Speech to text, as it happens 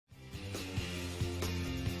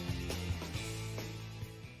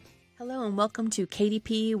Hello and welcome to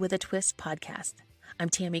KDP with a Twist podcast. I'm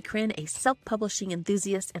Tammy Kryn, a self-publishing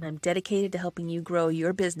enthusiast, and I'm dedicated to helping you grow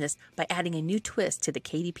your business by adding a new twist to the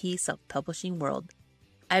KDP self-publishing world.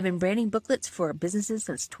 I've been branding booklets for businesses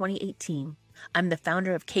since 2018. I'm the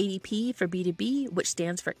founder of KDP for B2B, which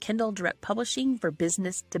stands for Kindle Direct Publishing for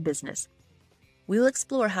Business to Business. We'll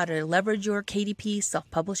explore how to leverage your KDP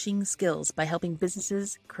self-publishing skills by helping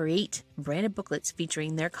businesses create branded booklets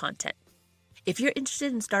featuring their content. If you're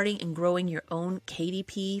interested in starting and growing your own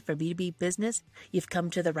KDP for B2B business, you've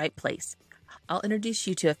come to the right place. I'll introduce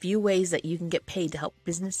you to a few ways that you can get paid to help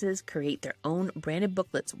businesses create their own branded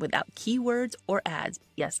booklets without keywords or ads.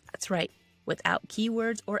 Yes, that's right, without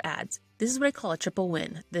keywords or ads. This is what I call a triple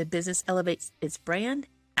win. The business elevates its brand,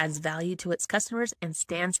 adds value to its customers, and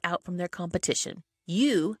stands out from their competition.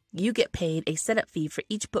 You get paid a setup fee for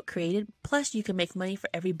each book created, plus you can make money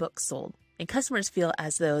for every book sold. And customers feel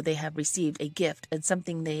as though they have received a gift and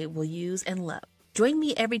something they will use and love. Join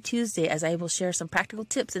me every Tuesday as I will share some practical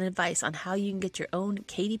tips and advice on how you can get your own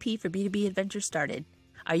KDP for B2B adventure started.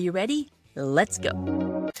 Are you ready? Let's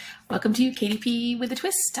go. Welcome to KDP with a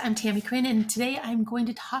Twist. I'm Tammy Kryn, and today I'm going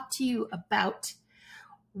to talk to you about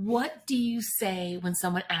what do you say when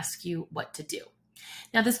someone asks you what to do.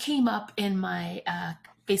 Now, this came up in my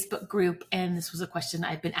Facebook group, and this was a question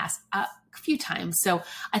I've been asked a few times. So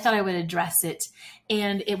I thought I would address it.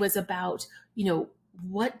 And it was about,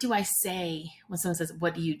 what do I say when someone says,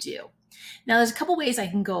 what do you do? Now, there's a couple ways I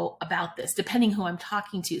can go about this, depending who I'm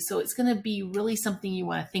talking to. So it's going to be really something you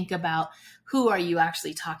want to think about. Who are you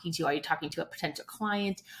actually talking to? Are you talking to a potential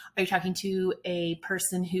client? Are you talking to a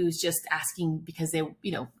person who's just asking because they,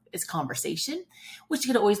 it's conversation, which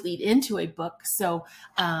could always lead into a book. So,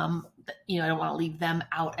 I don't want to leave them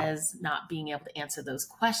out as not being able to answer those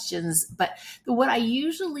questions. But what I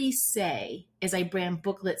usually say is I brand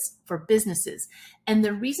booklets for businesses. And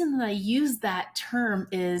the reason that I use that term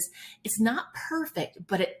is it's not perfect,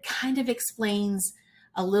 but it kind of explains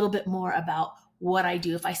a little bit more about what I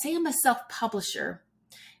do. If I say I'm a self-publisher,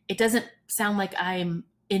 it doesn't sound like I'm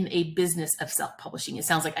in a business of self-publishing. It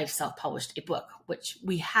sounds like I've self-published a book, which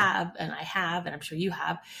we have, and I have, and I'm sure you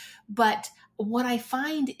have. But what I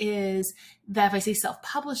find is that if I say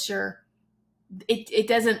self-publisher, it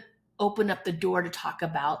doesn't open up the door to talk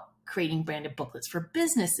about creating branded booklets for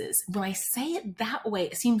businesses. When I say it that way,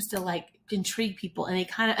 it seems to intrigue people, and they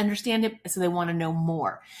kind of understand it, so they want to know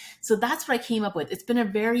more. So that's what I came up with. It's been a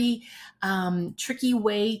very tricky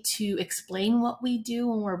way to explain what we do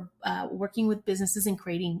when we're working with businesses and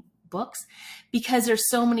creating books, because there's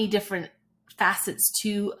so many different facets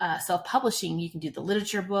to self-publishing. You can do the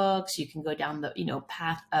literature books, you can go down the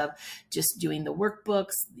path of just doing the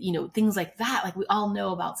workbooks, things like that. Like we all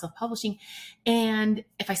know about self-publishing. And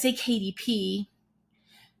if I say KDP,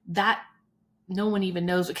 that no one even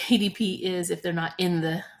knows what KDP is if they're not in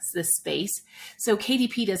this space. So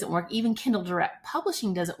KDP doesn't work. Even Kindle Direct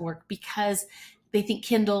Publishing doesn't work because they think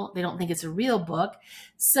Kindle, they don't think it's a real book.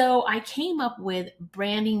 So I came up with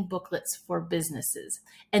branding booklets for businesses.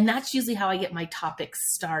 And that's usually how I get my topics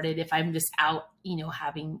started. If I'm just out,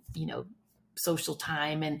 having, social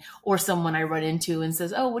time or someone I run into and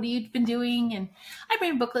says, oh, what have you been doing? And I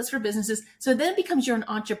brand booklets for businesses. So then it becomes you're an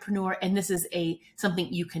entrepreneur, and this is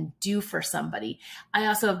something you can do for somebody. I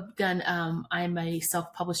also have done, I'm a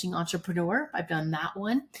self-publishing entrepreneur. I've done that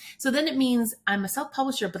one. So then it means I'm a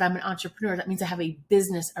self-publisher, but I'm an entrepreneur. That means I have a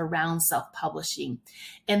business around self-publishing,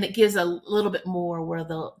 and that gives a little bit more where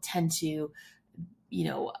they'll tend to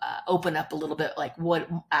open up a little bit,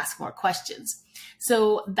 ask more questions.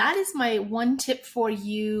 So that is my one tip for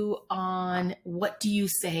you on what do you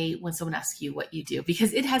say when someone asks you what you do,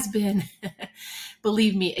 because it has been,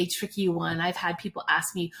 believe me, a tricky one. I've had people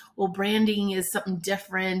ask me, well, branding is something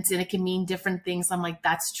different and it can mean different things. I'm like,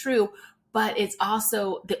 that's true. But it's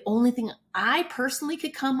also the only thing I personally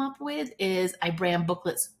could come up with is I brand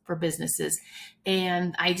booklets for businesses.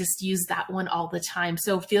 And I just use that one all the time.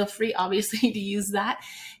 So feel free, obviously, to use that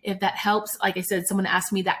if that helps. Like I said, someone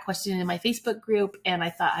asked me that question in my Facebook group, and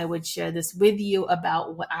I thought I would share this with you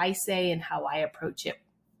about what I say and how I approach it.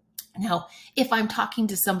 Now, if I'm talking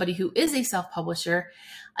to somebody who is a self-publisher,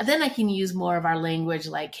 then I can use more of our language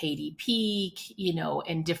like KDP,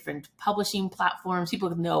 and different publishing platforms.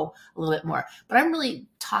 People know a little bit more. But I'm really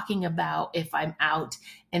talking about if I'm out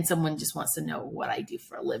and someone just wants to know what I do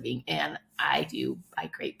for a living. And I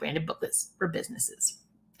create branded booklets for businesses.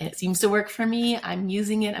 And it seems to work for me. I'm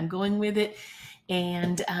using it. I'm going with it.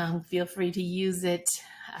 And feel free to use it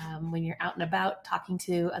when you're out and about talking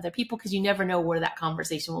to other people, because you never know where that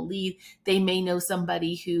conversation will lead. They may know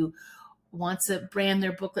somebody who wants to brand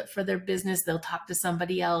their booklet for their business, they'll talk to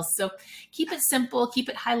somebody else. So keep it simple, keep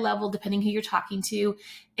it high level, depending who you're talking to.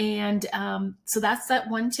 And so that's that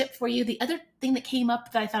one tip for you. The other thing that came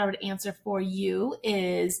up that I thought I would answer for you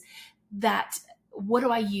is that what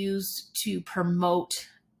do I use to promote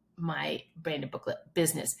my branded booklet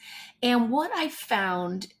business? And what I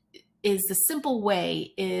found is the simple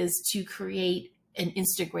way is to create an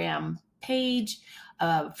Instagram page,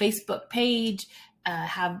 a Facebook page,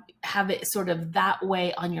 have it sort of that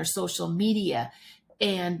way on your social media,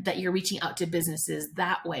 and that you're reaching out to businesses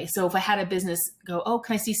that way. So if I had a business go, oh,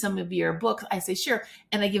 can I see some of your books? I say, sure.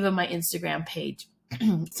 And I give them my Instagram page.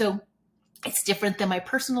 So it's different than my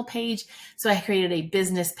personal page. So I created a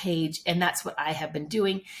business page, and that's what I have been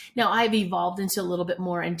doing. Now I've evolved into a little bit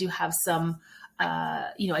more and do have some,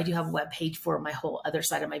 I do have a web page for my whole other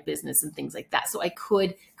side of my business and things like that. So I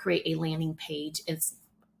could create a landing page. It's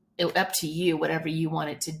up to you, whatever you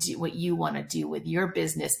want it to do, what you want to do with your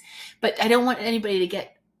business. But I don't want anybody to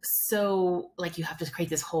get so like you have to create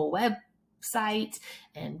this whole website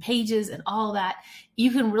and pages and all that.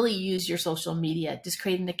 You can really use your social media. Just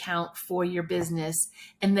create an account for your business,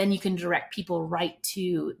 and then you can direct people right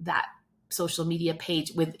to that social media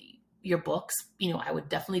page with your books. I would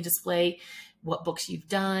definitely display what books you've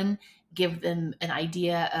done, give them an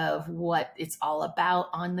idea of what it's all about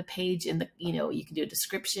on the page, and you can do a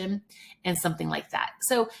description and something like that.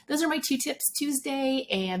 So those are my 2 tips Tuesday.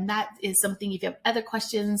 And that is something, if you have other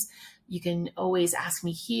questions, you can always ask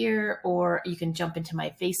me here, or you can jump into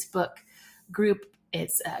my Facebook group.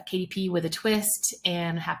 It's KDP with a twist,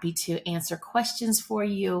 and happy to answer questions for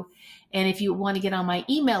you. And if you want to get on my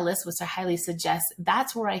email list, which I highly suggest,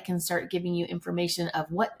 that's where I can start giving you information of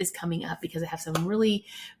what is coming up, because I have some really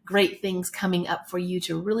great things coming up for you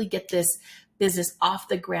to really get this business off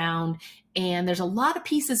the ground. And there's a lot of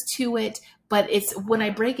pieces to it, but it's when I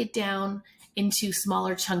break it down into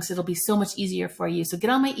smaller chunks, it'll be so much easier for you. So get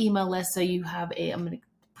on my email list. So you have I'm going to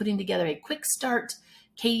putting together a quick start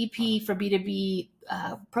KDP for B2B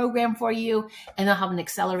program for you, and I'll have an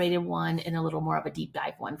accelerated one and a little more of a deep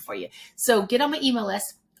dive one for you. So get on my email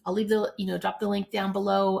list. I'll leave drop the link down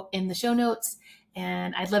below in the show notes,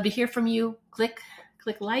 and I'd love to hear from you. Click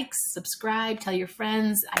likes, subscribe, tell your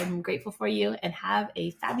friends. I'm grateful for you, and have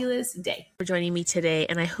a fabulous day. For joining me today,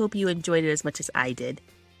 and I hope you enjoyed it as much as I did.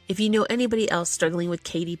 If you know anybody else struggling with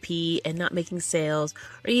KDP and not making sales,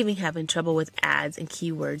 or even having trouble with ads and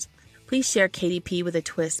keywords, please share KDP with a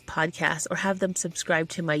Twist podcast, or have them subscribe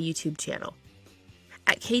to my YouTube channel.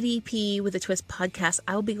 At KDP with a Twist podcast,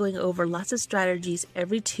 I will be going over lots of strategies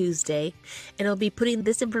every Tuesday, and I'll be putting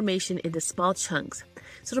this information into small chunks,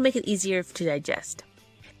 so it'll make it easier to digest.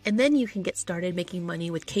 And then you can get started making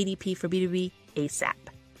money with KDP for B2B ASAP.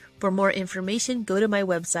 For more information, go to my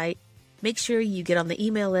website. Make sure you get on the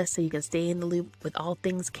email list so you can stay in the loop with all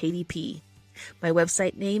things KDP. My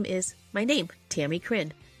website name is my name, Tammy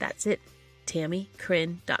Crin. That's it,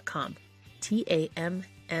 TammyCrin.com.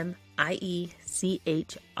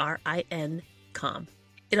 TammieChrin.com.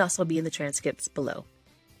 It'll also be in the transcripts below.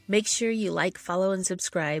 Make sure you like, follow, and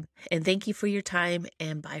subscribe. And thank you for your time,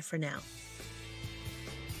 and bye for now.